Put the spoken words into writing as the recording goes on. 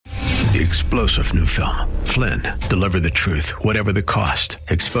The explosive new film, Flynn, deliver the truth, whatever the cost.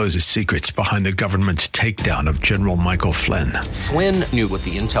 Exposes secrets behind the government's takedown of General Michael Flynn. Flynn knew what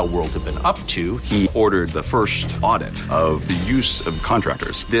the intel world had been up to. He ordered the first audit of the use of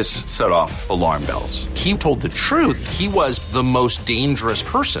contractors. This set off alarm bells. He told the truth. He was the most dangerous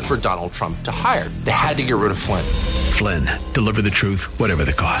person for Donald Trump to hire. They had to get rid of Flynn. Flynn, deliver the truth, whatever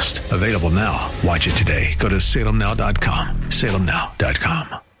the cost. Available now. Watch it today. Go to salemnow.com.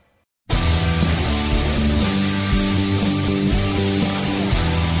 salemnow.com.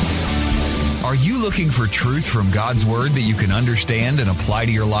 Are you looking for truth from God's Word that you can understand and apply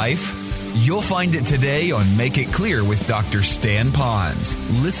to your life? You'll find it today on Make It Clear with Dr. Stan Pons.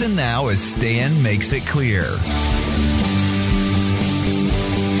 Listen now as Stan makes it clear.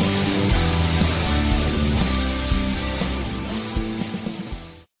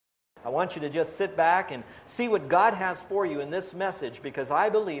 I want you to just sit back and see what God has for you in this message, because I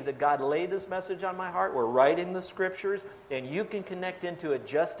believe that God laid this message on my heart. We're right in the Scriptures, and you can connect into it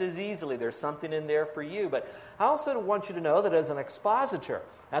just as easily. There's something in there for you. But I also want you to know that as an expositor,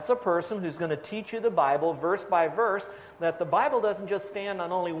 that's a person who's going to teach you the Bible verse by verse, that the Bible doesn't just stand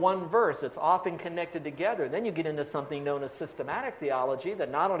on only one verse. It's often connected together. Then you get into something known as systematic theology, that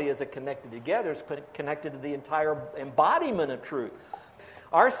not only is it connected together, it's connected to the entire embodiment of truth.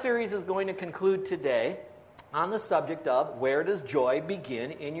 Our series is going to conclude today on the subject of where does joy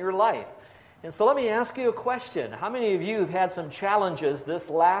begin in your life? And so let me ask you a question. How many of you have had some challenges this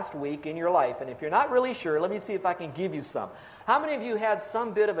last week in your life? And if you're not really sure, let me see if I can give you some. How many of you had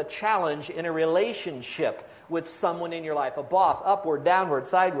some bit of a challenge in a relationship with someone in your life? A boss, upward, downward,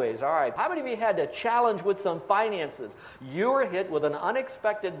 sideways. All right. How many of you had a challenge with some finances? You were hit with an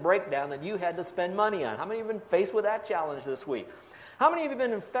unexpected breakdown that you had to spend money on. How many of you have been faced with that challenge this week? How many of you have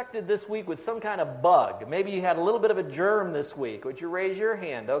been infected this week with some kind of bug? Maybe you had a little bit of a germ this week. Would you raise your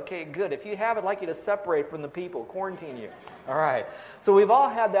hand? Okay, good. If you have, I'd like you to separate from the people, quarantine you. All right. So we've all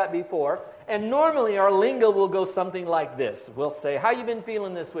had that before. And normally our lingo will go something like this. We'll say, how you been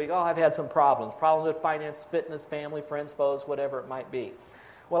feeling this week? Oh, I've had some problems. Problems with finance, fitness, family, friends, foes, whatever it might be.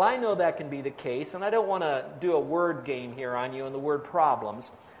 Well, I know that can be the case, and I don't want to do a word game here on you and the word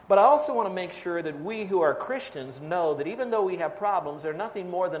problems. But I also want to make sure that we who are Christians know that even though we have problems, they're nothing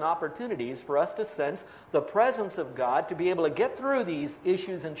more than opportunities for us to sense the presence of God, to be able to get through these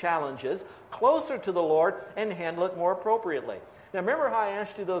issues and challenges closer to the Lord and handle it more appropriately. Now, remember how I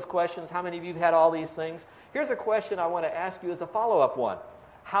asked you those questions? How many of you have had all these things? Here's a question I want to ask you as a follow-up one.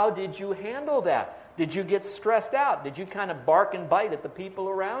 How did you handle that? Did you get stressed out? Did you kind of bark and bite at the people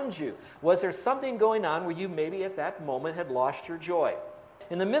around you? Was there something going on where you maybe at that moment had lost your joy?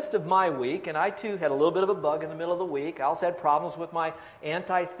 In the midst of my week, and I too had a little bit of a bug in the middle of the week. I also had problems with my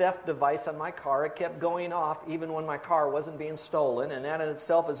anti-theft device on my car. It kept going off even when my car wasn't being stolen, and that in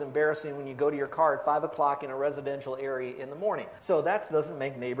itself is embarrassing when you go to your car at 5 o'clock in a residential area in the morning. So that doesn't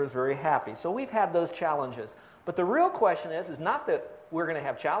make neighbors very happy. So we've had those challenges. But the real question is not that we're going to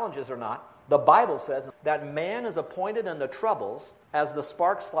have challenges or not. The Bible says that man is appointed unto troubles as the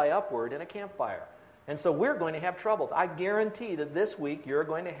sparks fly upward in a campfire. And so we're going to have troubles. I guarantee that this week you're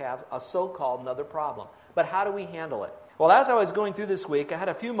going to have a so-called another problem. But how do we handle it? Well, as I was going through this week, I had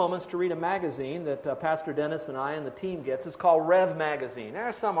a few moments to read a magazine that Pastor Dennis and I and the team gets. It's called Rev Magazine. There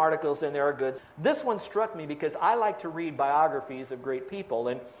are some articles in there are good. This one struck me because I like to read biographies of great people.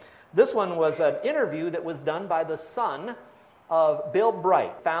 And this one was an interview that was done by the son of Bill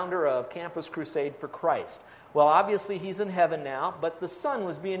Bright, founder of Campus Crusade for Christ. Well, obviously he's in heaven now, but the son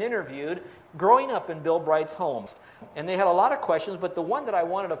was being interviewed growing up in Bill Bright's home. And they had a lot of questions, but the one that I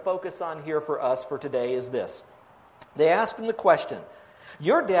wanted to focus on here for us for today is this. They asked him the question,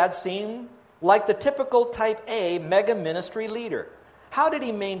 your dad seemed like the typical type A mega ministry leader. How did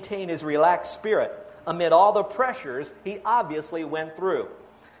he maintain his relaxed spirit amid all the pressures he obviously went through?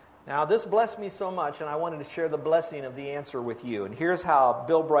 Now, this blessed me so much, and I wanted to share the blessing of the answer with you. And here's how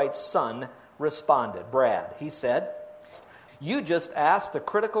Bill Bright's son responded. Brad, he said, you just asked the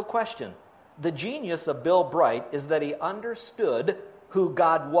critical question. The genius of Bill Bright is that he understood who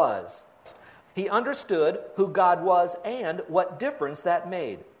God was. He understood who God was and what difference that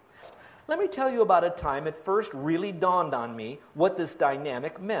made. Let me tell you about a time it first really dawned on me what this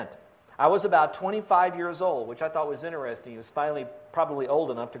dynamic meant. I was about 25 years old, which I thought was interesting. He was finally probably old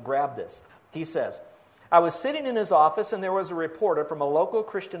enough to grab this. He says, I was sitting in his office and there was a reporter from a local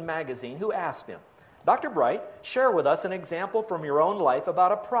Christian magazine who asked him, Dr. Bright, share with us an example from your own life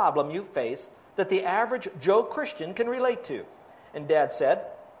about a problem you face that the average Joe Christian can relate to. And Dad said,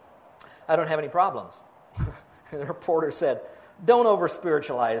 I don't have any problems. The reporter said, don't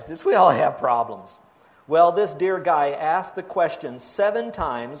over-spiritualize this. We all have problems. Well, this dear guy asked the question 7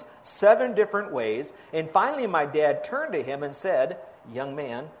 times, 7 different ways, and finally my dad turned to him and said, "Young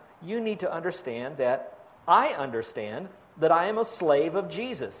man, you need to understand that I understand that I am a slave of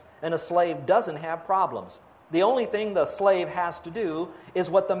Jesus, and a slave doesn't have problems. The only thing the slave has to do is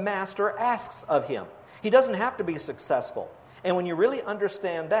what the master asks of him. He doesn't have to be successful. And when you really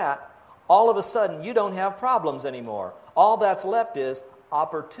understand that, all of a sudden you don't have problems anymore. All that's left is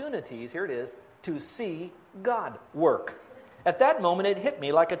opportunities," here it is, "to see God work." At that moment, it hit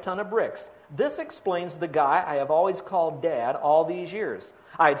me like a ton of bricks. This explains the guy I have always called Dad all these years.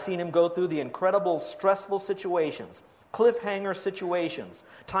 I had seen him go through the incredible stressful situations, cliffhanger situations,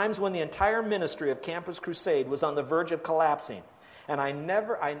 times when the entire ministry of Campus Crusade was on the verge of collapsing. And I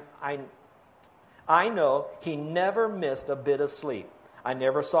know he never missed a bit of sleep. I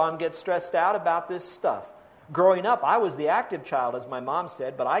never saw him get stressed out about this stuff. Growing up, I was the active child, as my mom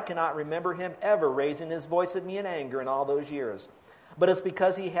said, but I cannot remember him ever raising his voice at me in anger in all those years. But it's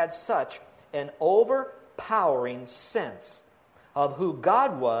because he had such an overpowering sense of who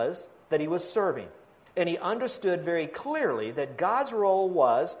God was that he was serving. And he understood very clearly that God's role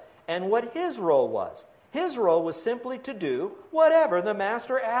was and what his role was. His role was simply to do whatever the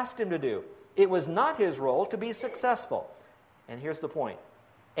master asked him to do. It was not his role to be successful. And here's the point.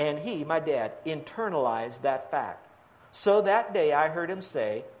 And he, my dad, internalized that fact. So that day I heard him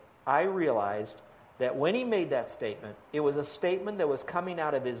say, I realized that when he made that statement, it was a statement that was coming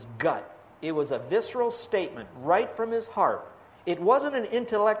out of his gut. It was a visceral statement right from his heart. It wasn't an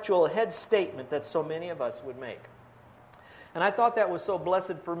intellectual head statement that so many of us would make. And I thought that was so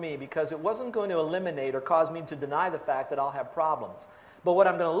blessed for me because it wasn't going to eliminate or cause me to deny the fact that I'll have problems. But what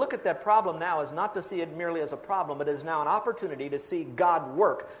I'm going to look at that problem now is not to see it merely as a problem, but as now an opportunity to see God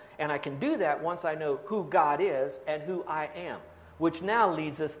work. And I can do that once I know who God is and who I am, which now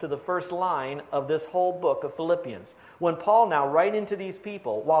leads us to the first line of this whole book of Philippians. When Paul now writing to these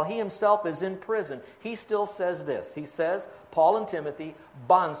people, while he himself is in prison, he still says this. He says, Paul and Timothy,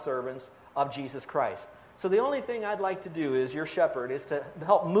 bondservants of Jesus Christ. So the only thing I'd like to do as your shepherd is to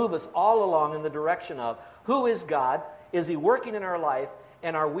help move us all along in the direction of who is God, is he working in our life,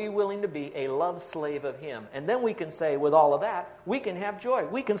 and are we willing to be a love slave of him? And then we can say, with all of that, we can have joy.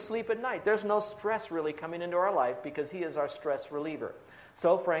 We can sleep at night. There's no stress really coming into our life because he is our stress reliever.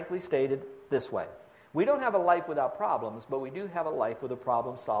 So frankly stated this way, we don't have a life without problems, but we do have a life with a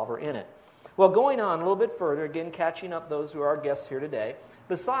problem solver in it. Well, going on a little bit further, again, catching up those who are our guests here today,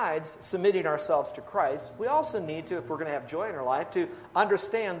 besides submitting ourselves to Christ, we also need to, if we're going to have joy in our life, to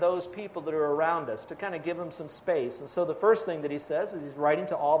understand those people that are around us, to kind of give them some space. And so the first thing that he says is he's writing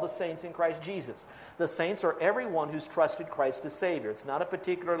to all the saints in Christ Jesus. The saints are everyone who's trusted Christ as Savior. It's not a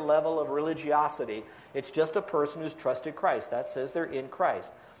particular level of religiosity. It's just a person who's trusted Christ. That says they're in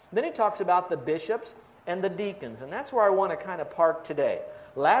Christ. Then he talks about the bishops and the deacons, and that's where I want to kind of park today.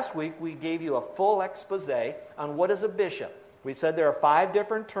 Last week, we gave you a full expose on what is a bishop. We said there are 5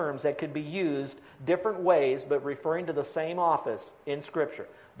 different terms that could be used different ways, but referring to the same office in Scripture.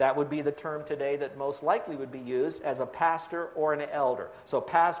 That would be the term today that most likely would be used as a pastor or an elder. So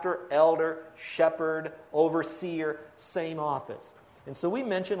pastor, elder, shepherd, overseer, same office. And so we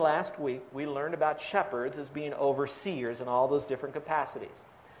mentioned last week, we learned about shepherds as being overseers in all those different capacities.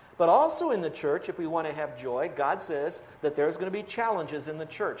 But also in the church, if we want to have joy, God says that there's going to be challenges in the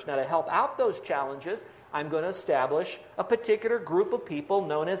church. Now, to help out those challenges, I'm going to establish a particular group of people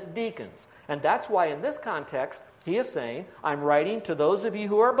known as deacons. And that's why in this context, he is saying, I'm writing to those of you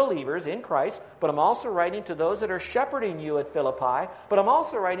who are believers in Christ, but I'm also writing to those that are shepherding you at Philippi, but I'm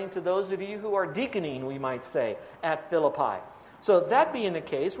also writing to those of you who are deaconing, we might say, at Philippi. So that being the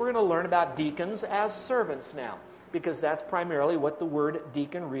case, we're going to learn about deacons as servants now, because that's primarily what the word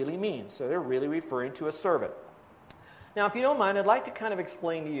deacon really means. So they're really referring to a servant. Now, if you don't mind, I'd like to kind of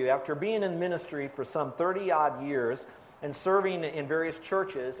explain to you, after being in ministry for some 30-odd years and serving in various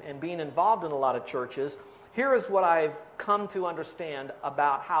churches and being involved in a lot of churches, here is what I've come to understand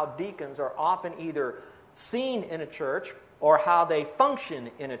about how deacons are often either seen in a church or how they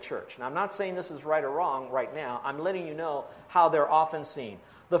function in a church. Now, I'm not saying this is right or wrong right now. I'm letting you know how they're often seen.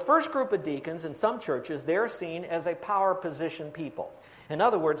 The first group of deacons in some churches, they're seen as a power position people. In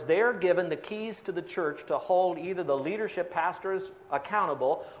other words, they're given the keys to the church to hold either the leadership pastors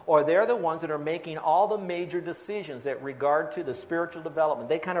accountable, or they're the ones that are making all the major decisions that regard to the spiritual development.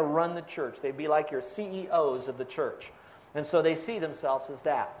 They kind of run the church. They'd be like your CEOs of the church. And so they see themselves as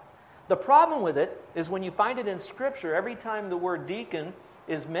that. The problem with it is when you find it in Scripture, every time the word deacon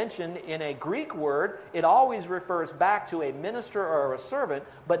is mentioned in a Greek word, it always refers back to a minister or a servant,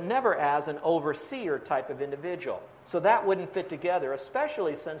 but never as an overseer type of individual. So that wouldn't fit together,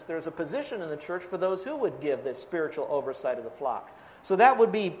 especially since there's a position in the church for those who would give the spiritual oversight of the flock. So that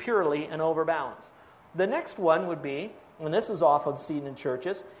would be purely an overbalance. The next one would be, and this is often seen in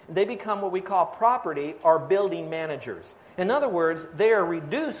churches, they become what we call property or building managers. In other words, they are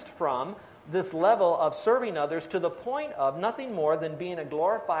reduced from this level of serving others to the point of nothing more than being a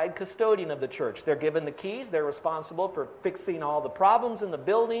glorified custodian of the church. They're given the keys. They're responsible for fixing all the problems in the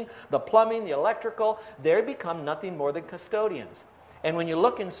building, the plumbing, the electrical. They become nothing more than custodians. And when you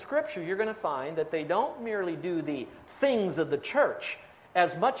look in Scripture, you're going to find that they don't merely do the things of the church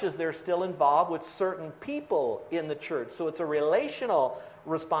as much as they're still involved with certain people in the church. So it's a relational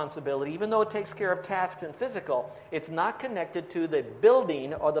responsibility. Even though it takes care of tasks and physical, it's not connected to the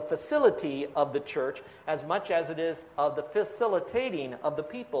building or the facility of the church as much as it is of the facilitating of the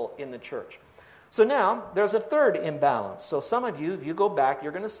people in the church. So now, there's a third imbalance. So some of you, if you go back,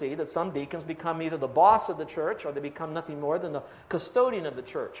 you're going to see that some deacons become either the boss of the church or they become nothing more than the custodian of the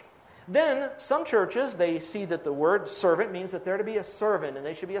church. Then, some churches, they see that the word servant means that they're to be a servant, and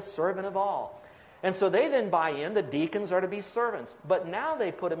they should be a servant of all. And so they then buy in, the deacons are to be servants. But now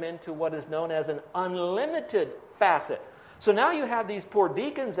they put them into what is known as an unlimited facet. So now you have these poor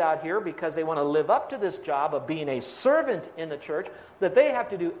deacons out here because they want to live up to this job of being a servant in the church, that they have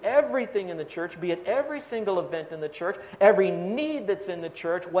to do everything in the church, be at every single event in the church, every need that's in the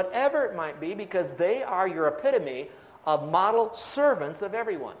church, whatever it might be, because they are your epitome of model servants of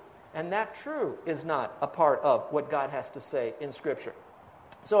everyone. And that true is not a part of what God has to say in Scripture.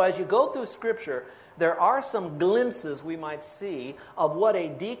 So as you go through Scripture, there are some glimpses we might see of what a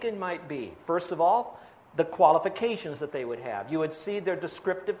deacon might be. First of all, the qualifications that they would have. You would see their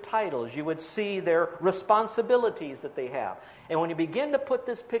descriptive titles. You would see their responsibilities that they have. And when you begin to put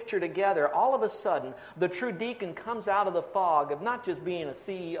this picture together, all of a sudden, the true deacon comes out of the fog of not just being a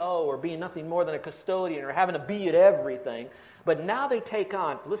CEO or being nothing more than a custodian or having to be at everything, but now they take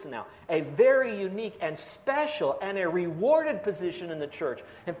on, listen now, a very unique and special and a rewarded position in the church.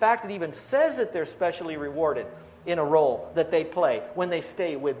 In fact, it even says that they're specially rewarded in a role that they play when they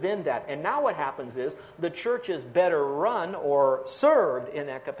stay within that. And now what happens is the church is better run or served in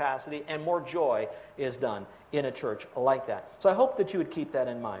that capacity, and more joy is done in a church like that. So I hope that you would keep that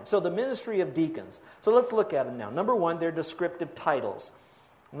in mind. So the ministry of deacons. So let's look at them now. Number one, their descriptive titles.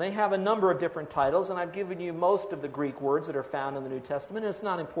 And they have a number of different titles, and I've given you most of the Greek words that are found in the New Testament. And it's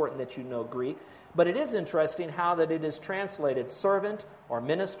not important that you know Greek, but it is interesting how that it is translated servant or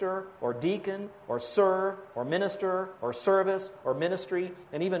minister or deacon or serve or minister or service or ministry,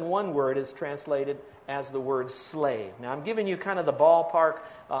 and even one word is translated as the word slave. Now I'm giving you kind of the ballpark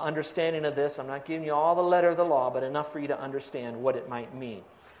understanding of this. I'm not giving you all the letter of the law, but enough for you to understand what it might mean.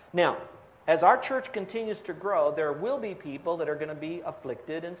 Now, as our church continues to grow, there will be people that are going to be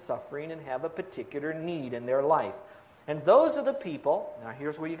afflicted and suffering and have a particular need in their life. And those are the people, now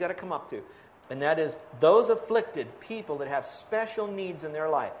here's where you got to come up to, and that is those afflicted people that have special needs in their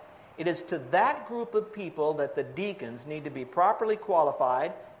life. It is to that group of people that the deacons need to be properly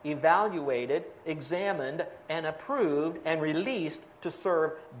qualified, evaluated, examined, and approved, and released to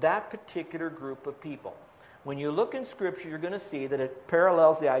serve that particular group of people. When you look in Scripture, you're going to see that it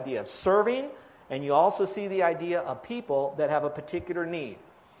parallels the idea of serving, and you also see the idea of people that have a particular need.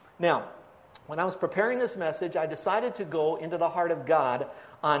 Now, when I was preparing this message, I decided to go into the heart of God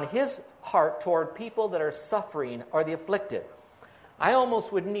on His heart toward people that are suffering or the afflicted. I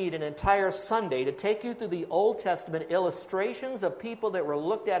almost would need an entire Sunday to take you through the Old Testament illustrations of people that were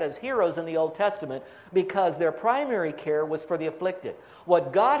looked at as heroes in the Old Testament because their primary care was for the afflicted.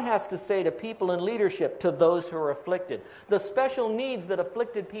 What God has to say to people in leadership, to those who are afflicted. The special needs that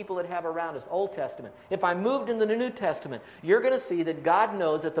afflicted people that have around us, Old Testament. If I moved into the New Testament, you're going to see that God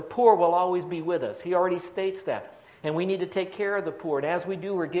knows that the poor will always be with us. He already states that. And we need to take care of the poor. And as we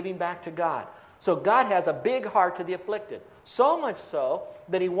do, we're giving back to God. So God has a big heart to the afflicted. So much so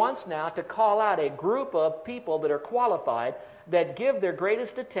that He wants now to call out a group of people that are qualified that give their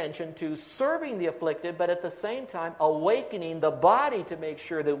greatest attention to serving the afflicted, but at the same time awakening the body to make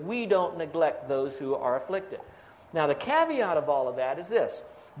sure that we don't neglect those who are afflicted. Now the caveat of all of that is this.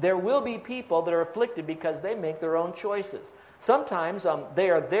 There will be people that are afflicted because they make their own choices. Sometimes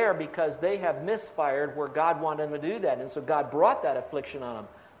they are there because they have misfired where God wanted them to do that, and so God brought that affliction on them.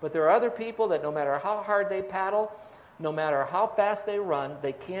 But there are other people that no matter how hard they paddle, no matter how fast they run,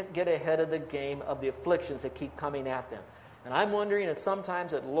 they can't get ahead of the game of the afflictions that keep coming at them. And I'm wondering if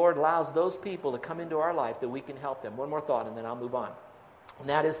sometimes that the Lord allows those people to come into our life that we can help them. One more thought and then I'll move on. And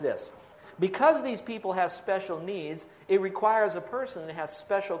that is this. Because these people have special needs, it requires a person that has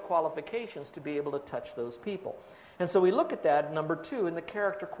special qualifications to be able to touch those people. And so we look at that, number two, in the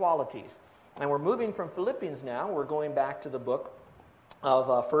character qualities. And we're moving from Philippians now. We're going back to the book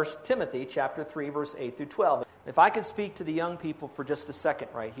of 1 Timothy, chapter 3, verse 8 through 12. If I could speak to the young people for just a second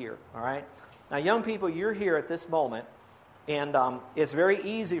right here, all right? Now, young people, you're here at this moment, and it's very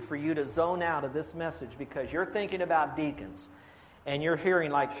easy for you to zone out of this message because you're thinking about deacons. And you're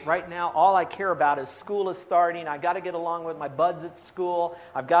hearing, like, right now, all I care about is school is starting. I got to get along with my buds at school.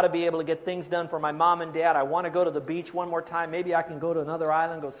 I've got to be able to get things done for my mom and dad. I want to go to the beach one more time. Maybe I can go to another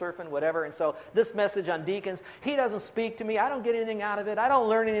island, go surfing, whatever. And so this message on deacons, he doesn't speak to me. I don't get anything out of it. I don't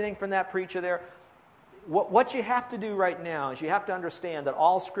learn anything from that preacher there. What you have to do right now is you have to understand that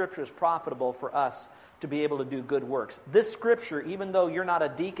all Scripture is profitable for us to be able to do good works. This Scripture, even though you're not a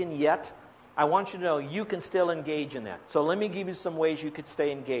deacon yet, I want you to know you can still engage in that. So let me give you some ways you could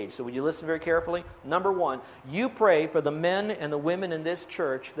stay engaged. So would you listen very carefully? Number one, you pray for the men and the women in this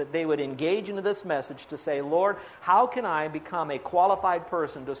church that they would engage into this message to say, Lord, how can I become a qualified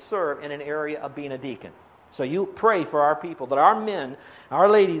person to serve in an area of being a deacon? So you pray for our people, that our men, our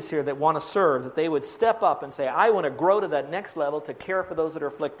ladies here that want to serve, that they would step up and say, I want to grow to that next level to care for those that are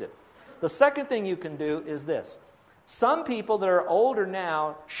afflicted. The second thing you can do is this. Some people that are older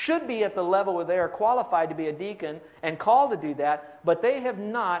now should be at the level where they are qualified to be a deacon and called to do that, but they have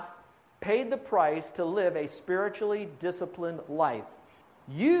not paid the price to live a spiritually disciplined life.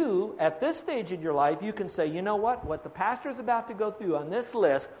 You, at this stage in your life, you can say, you know what the pastor's about to go through on this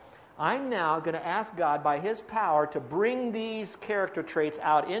list, I'm now going to ask God by His power to bring these character traits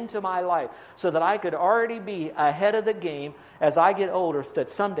out into my life so that I could already be ahead of the game as I get older, so that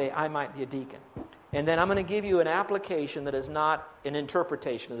someday I might be a deacon. And then I'm going to give you an application that is not an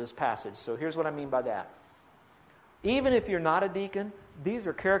interpretation of this passage. So here's what I mean by that. Even if you're not a deacon, these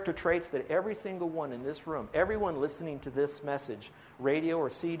are character traits that every single one in this room, everyone listening to this message, radio or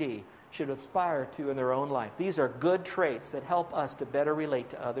CD, should aspire to in their own life. These are good traits that help us to better relate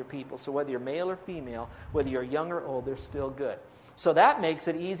to other people. So whether you're male or female, whether you're young or old, they're still good. So that makes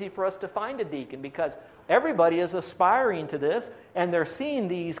it easy for us to find a deacon because everybody is aspiring to this and they're seeing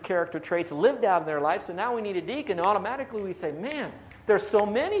these character traits lived out in their life. So now we need a deacon. And automatically we say, man, there's so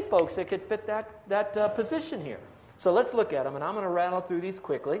many folks that could fit that position here. So let's look at them, and I'm going to rattle through these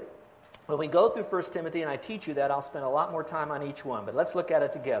quickly. When we go through 1 Timothy and I teach you that, I'll spend a lot more time on each one, but let's look at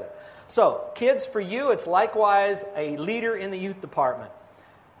it together. So, kids, for you, it's likewise a leader in the youth department.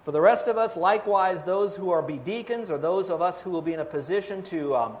 For the rest of us, likewise, those who are be deacons or those of us who will be in a position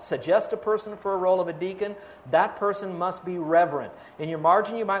to suggest a person for a role of a deacon, that person must be reverent. In your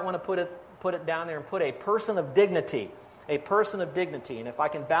margin, you might want to put it down there and put a person of dignity. A person of dignity. And if I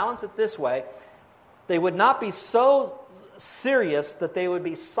can balance it this way, they would not be so serious that they would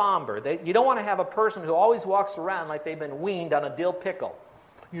be somber. You don't want to have a person who always walks around like they've been weaned on a dill pickle.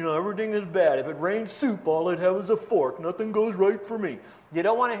 You know, everything is bad. If it rains soup, all I'd have is a fork. Nothing goes right for me. You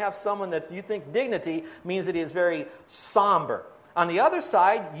don't want to have someone that you think dignity means that he is very somber. On the other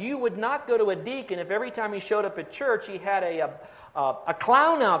side, you would not go to a deacon if every time he showed up at church he had a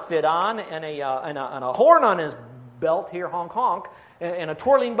clown outfit on and a horn on his belt here, honk honk, and a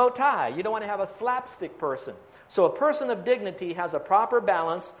twirling bow tie. You don't want to have a slapstick person. So a person of dignity has a proper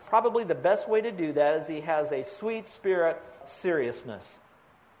balance. Probably the best way to do that is he has a sweet spirit seriousness.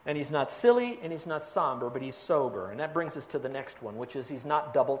 And he's not silly and he's not somber, but he's sober. And that brings us to the next one, which is he's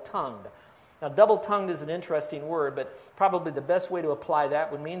not double-tongued. Now, double-tongued is an interesting word, but probably the best way to apply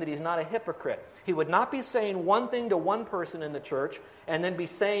that would mean that he's not a hypocrite. He would not be saying one thing to one person in the church and then be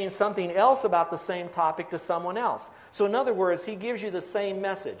saying something else about the same topic to someone else. So in other words, he gives you the same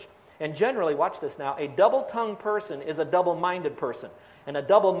message. And generally, watch this now, a double-tongued person is a double-minded person. And a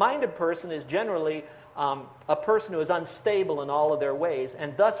double-minded person is generally a person who is unstable in all of their ways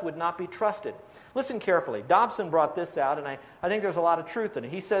and thus would not be trusted. Listen carefully. Dobson brought this out, and I think there's a lot of truth in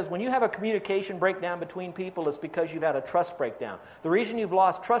it. He says, when you have a communication breakdown between people, it's because you've had a trust breakdown. The reason you've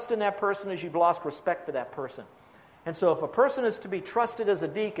lost trust in that person is you've lost respect for that person. And so if a person is to be trusted as a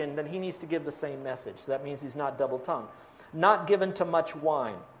deacon, then he needs to give the same message. So that means he's not double-tongued. Not given to much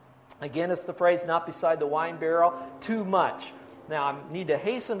wine. Again, it's the phrase, not beside the wine barrel, too much. Now, I need to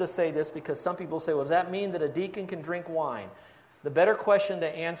hasten to say this because some people say, well, does that mean that a deacon can drink wine? The better question to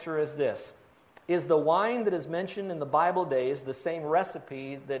answer is this. Is the wine that is mentioned in the Bible days the same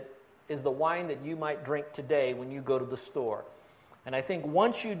recipe that is the wine that you might drink today when you go to the store? And I think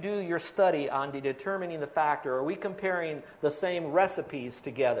once you do your study on determining the factor, are we comparing the same recipes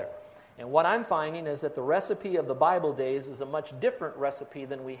together? And what I'm finding is that the recipe of the Bible days is a much different recipe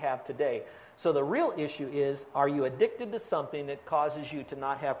than we have today. So the real issue is, are you addicted to something that causes you to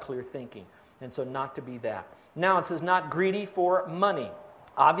not have clear thinking? And so not to be that. Now it says not greedy for money.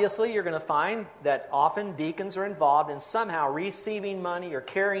 Obviously, you're going to find that often deacons are involved in somehow receiving money or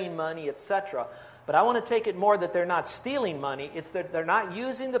carrying money, etc. But I want to take it more that they're not stealing money. It's that they're not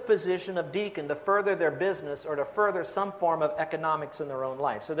using the position of deacon to further their business or to further some form of economics in their own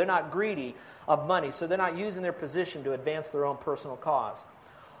life. So they're not greedy of money. So they're not using their position to advance their own personal cause.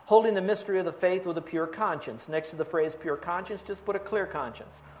 Holding the mystery of the faith with a pure conscience. Next to the phrase pure conscience, just put a clear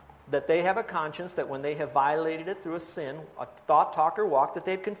conscience. That they have a conscience that when they have violated it through a sin, a thought, talk, or walk, that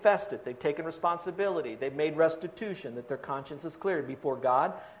they've confessed it. They've taken responsibility. They've made restitution, that their conscience is clear before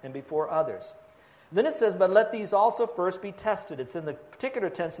God and before others. Then it says, but let these also first be tested. It's in the particular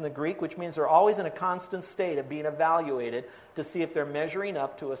tense in the Greek, which means they're always in a constant state of being evaluated to see if they're measuring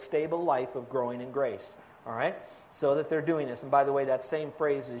up to a stable life of growing in grace. All right? So that they're doing this. And by the way, that same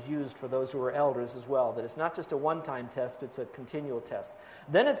phrase is used for those who are elders as well, that it's not just a one-time test, it's a continual test.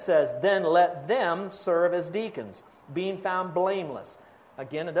 Then it says, then let them serve as deacons, being found blameless.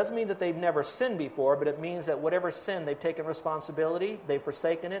 Again, it doesn't mean that they've never sinned before, but it means that whatever sin, they've taken responsibility, they've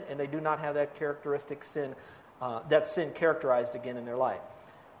forsaken it, and they do not have that characteristic sin, that sin characterized again in their life.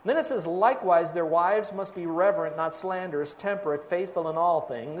 Then it says, likewise, their wives must be reverent, not slanderous, temperate, faithful in all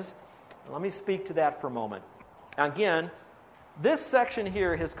things. Let me speak to that for a moment. Again, this section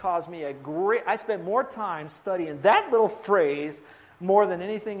here has caused me I spent more time studying that little phrase more than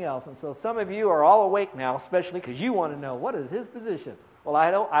anything else. And so some of you are all awake now, especially because you want to know, what is his position? Well,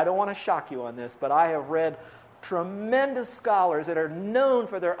 I don't want to shock you on this, but I have read tremendous scholars that are known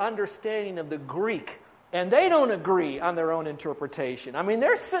for their understanding of the Greek, and they don't agree on their own interpretation. I mean,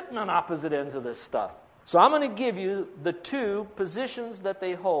 they're sitting on opposite ends of this stuff. So I'm going to give you the two positions that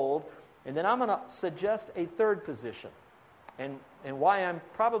they hold, and then I'm going to suggest a third position, and why I'm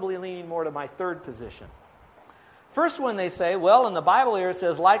probably leaning more to my third position. First one, they say, well, in the Bible here it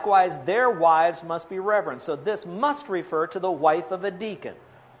says, likewise, their wives must be reverent. So this must refer to the wife of a deacon.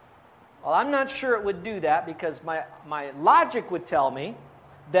 Well, I'm not sure it would do that because my logic would tell me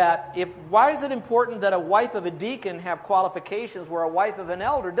that why is it important that a wife of a deacon have qualifications where a wife of an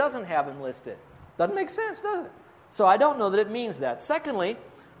elder doesn't have them listed? Doesn't make sense, does it? So I don't know that it means that. Secondly,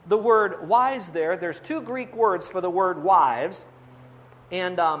 the word wives there's two Greek words for the word wives,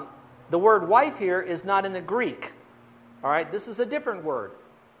 and the word wife here is not in the Greek. All right, this is a different word.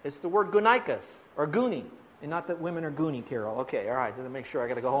 It's the word gunikos, or guni. And not that women are goony, Carol. Okay, all right, to make sure I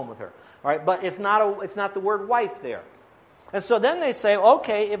got to go home with her. All right, but it's not the word wife there. And so then they say,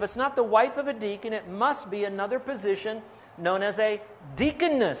 okay, if it's not the wife of a deacon, it must be another position known as a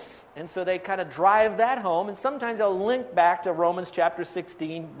deaconess. And so they kind of drive that home, and sometimes they'll link back to Romans chapter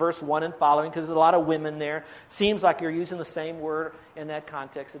 16, verse 1 and following, because there's a lot of women there. Seems like you're using the same word in that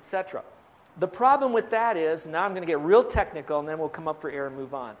context, etc. The problem with that is, now I'm going to get real technical, and then we'll come up for air and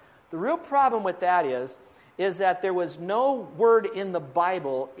move on. The real problem with that is that there was no word in the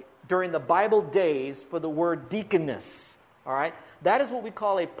Bible during the Bible days for the word deaconess. All right? That is what we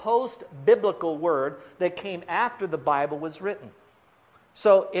call a post-biblical word that came after the Bible was written.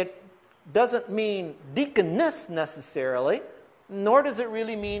 So it doesn't mean deaconess necessarily, nor does it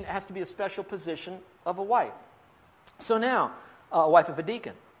really mean it has to be a special position of a wife. So now, a wife of a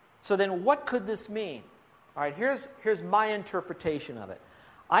deacon. So then what could this mean? All right, here's my interpretation of it.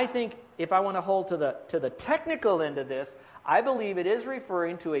 I think if I want to hold to the technical end of this, I believe it is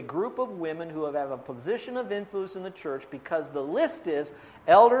referring to a group of women who have a position of influence in the church, because the list is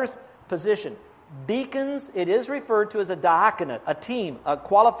elders, position. Deacons, it is referred to as a diaconate, a team, a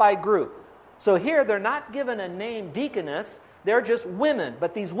qualified group. So here they're not given a name deaconess, they're just women.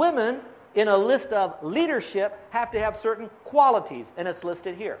 But these women in a list of leadership have to have certain qualities, and it's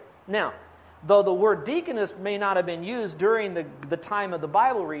listed here. Now, though the word deaconess may not have been used during the time of the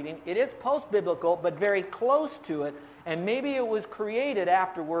Bible reading, it is post-biblical, but very close to it, and maybe it was created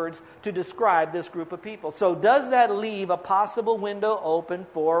afterwards to describe this group of people. So does that leave a possible window open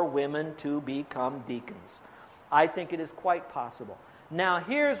for women to become deacons? I think it is quite possible. Now,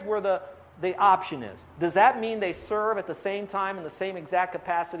 here's where the option is. Does that mean they serve at the same time in the same exact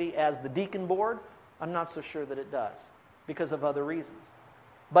capacity as the deacon board? I'm not so sure that it does, because of other reasons.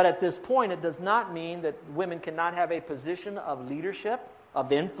 But at this point, it does not mean that women cannot have a position of leadership,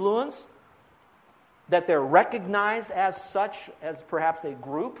 of influence, that they're recognized as such, as perhaps a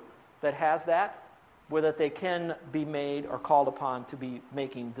group that has that, where that they can be made or called upon to be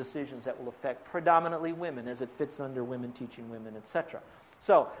making decisions that will affect predominantly women as it fits under women teaching women, etc.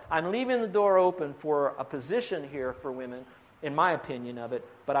 So I'm leaving the door open for a position here for women, in my opinion of it,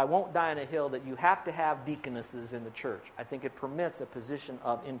 but I won't die on a hill that you have to have deaconesses in the church. I think it permits a position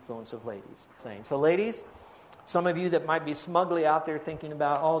of influence of ladies. So ladies, Some of you that might be smugly out there thinking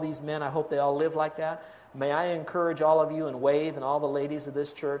about all these men, I hope they all live like that. May I encourage all of you and Wave and all the ladies of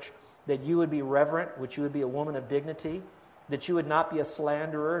this church that you would be reverent, which you would be a woman of dignity, that you would not be a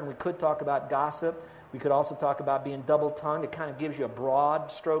slanderer. And we could talk about gossip. We could also talk about being double-tongued. It kind of gives you a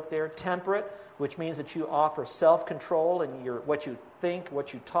broad stroke there. Temperate, which means that you offer self-control in what you think,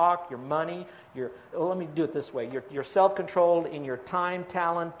 what you talk, your money. Let me do it this way. You're self-controlled in your time,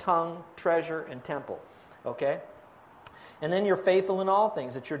 talent, tongue, treasure, and temple. Okay? And then you're faithful in all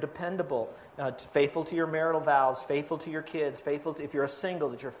things, that you're dependable, faithful to your marital vows, faithful to your kids, if you're a single,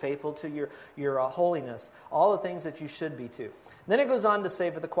 that you're faithful to your holiness, all the things that you should be to. Then it goes on to say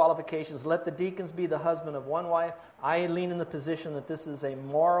for the qualifications, let the deacons be the husband of one wife. I lean in the position that this is a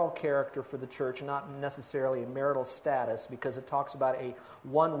moral character for the church, not necessarily a marital status, because it talks about a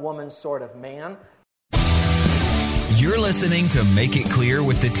one-woman sort of man. You're listening to Make It Clear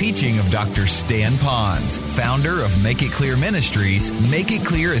with the teaching of Dr. Stan Ponz, founder of Make It Clear Ministries. Make It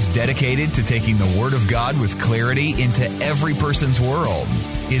Clear is dedicated to taking the Word of God with clarity into every person's world.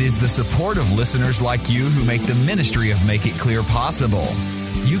 It is the support of listeners like you who make the ministry of Make It Clear possible.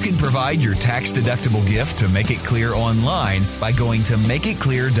 You can provide your tax-deductible gift to Make It Clear online by going to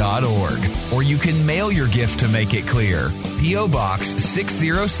makeitclear.org, or you can mail your gift to Make It Clear, P.O. Box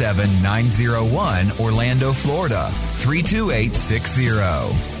 607901, Orlando, Florida 32860.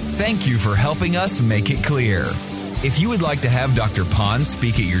 Thank you for helping us make it clear. If you would like to have Dr. Ponz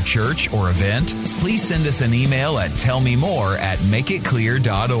speak at your church or event, please send us an email at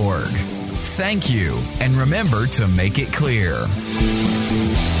tellmemore@makeitclear.org. Thank you, and remember to make it clear.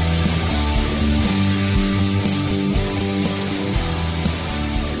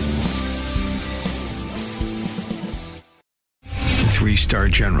 Three-star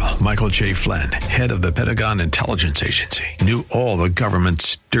General Michael J. Flynn, head of the Pentagon Intelligence Agency, knew all the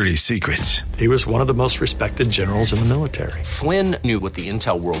government's dirty secrets. He was one of the most respected generals in the military. Flynn knew what the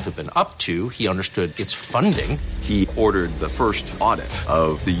intel world had been up to. He understood its funding. He ordered the first audit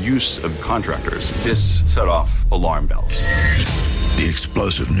of the use of contractors. This set off alarm bells. The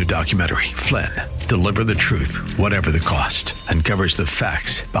explosive new documentary, Flynn, Deliver the Truth, Whatever the Cost, uncovers the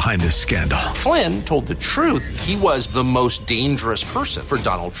facts behind this scandal. Flynn told the truth. He was the most dangerous person for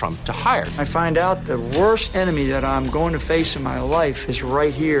Donald Trump to hire. I find out the worst enemy that I'm going to face in my life is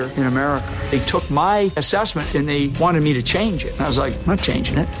right here in America. They took my assessment and they wanted me to change it. And I was like, I'm not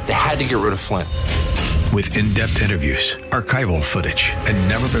changing it. They had to get rid of Flynn. With in-depth interviews, archival footage, and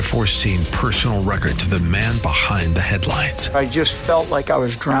never-before-seen personal records of the man behind the headlines. I just felt like I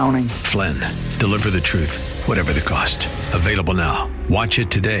was drowning. Flynn, Deliver the Truth, Whatever the Cost. Available now. Watch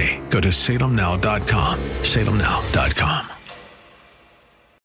it today. Go to salemnow.com. salemnow.com.